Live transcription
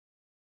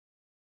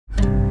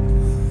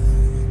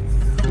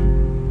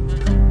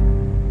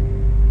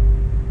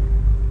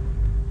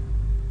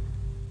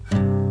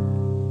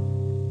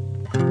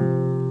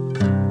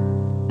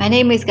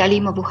name is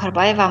Galima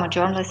Bukharbaeva. I'm a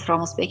journalist from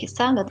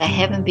Uzbekistan, but I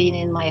haven't been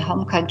in my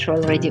home country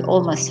already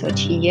almost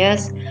 30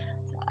 years.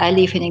 I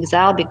live in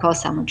exile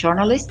because I'm a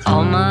journalist.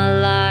 All my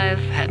life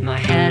had my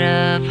head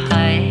up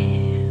high.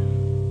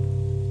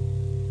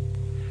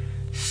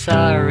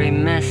 Sorry,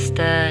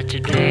 mister,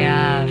 today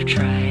I've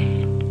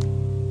tried.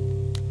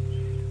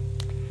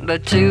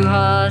 But 2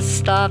 hearts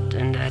stopped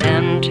in that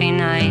empty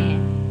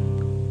night.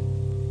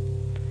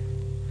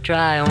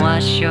 Try and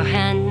wash your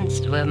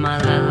hands with my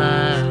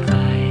lullaby.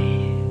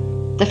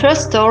 The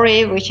first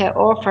story which I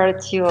offered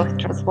to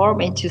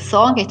transform into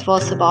song, it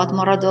was about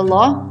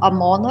Muradullah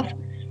Amonov,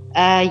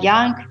 a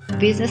young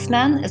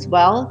businessman as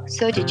well,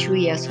 32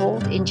 years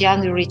old. In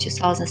January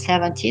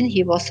 2017,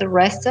 he was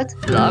arrested.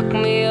 Lock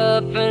me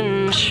up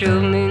and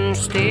shoot me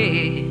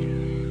instead.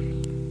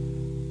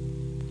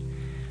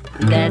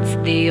 That's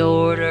the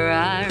order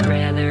I'd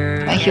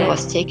rather He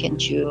was taken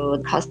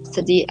to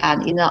custody,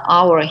 and in an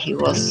hour he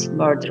was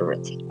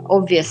murdered.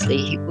 Obviously,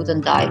 he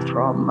couldn't die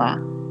from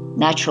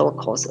natural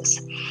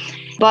causes.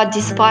 But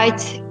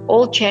despite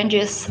all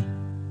changes,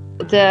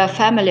 the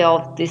family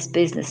of this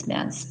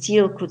businessman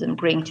still couldn't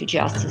bring to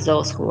justice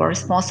those who were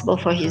responsible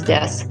for his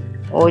death,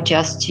 or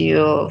just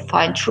to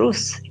find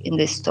truth in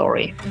this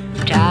story.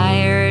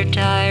 Tired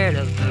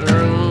of the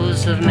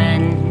rules of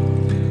men.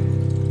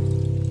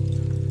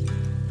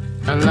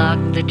 Unlock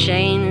the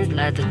chains,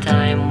 let the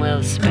time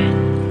will spin.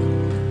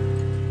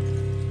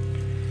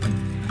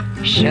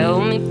 Show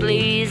me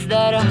please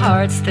that a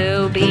heart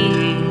still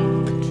beats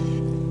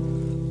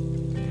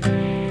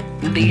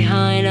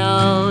behind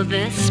all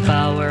this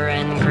power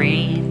and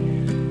greed.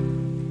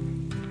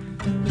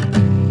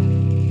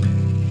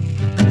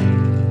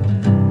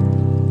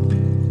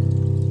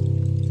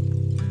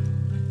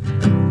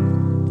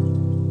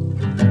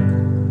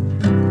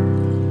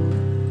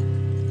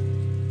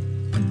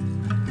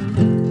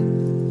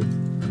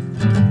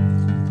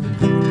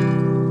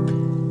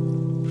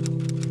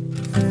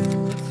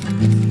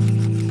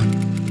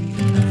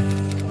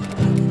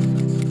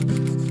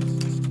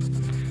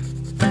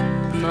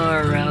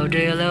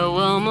 Muradullah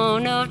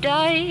Amonov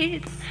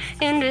died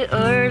in the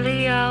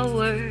early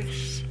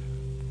hours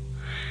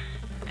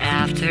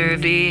after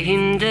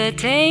being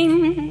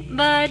detained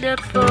by the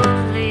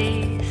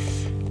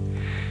police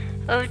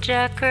of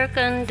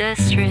Jakarta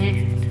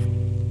district.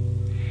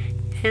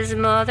 His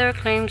mother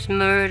claims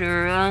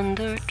murder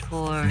under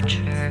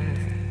torture.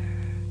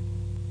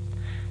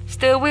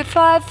 Still we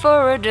fight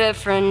for a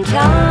different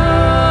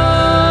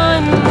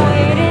time.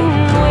 Waiting,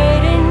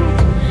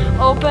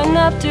 open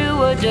up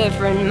to a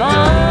different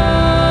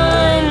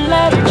mind.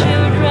 Let our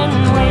children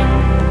win.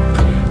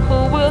 Who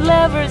will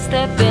ever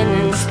step in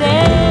and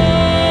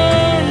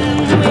stand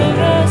with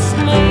us?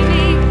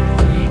 Maybe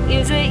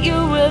is it you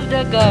with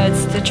the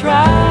guts to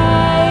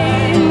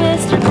try,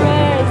 Mr.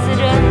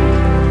 President,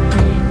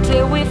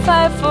 till we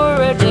fight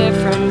for a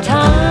different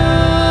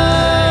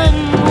time.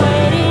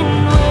 Waiting,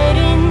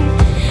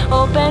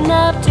 open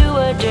up to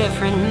a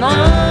different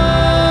mind.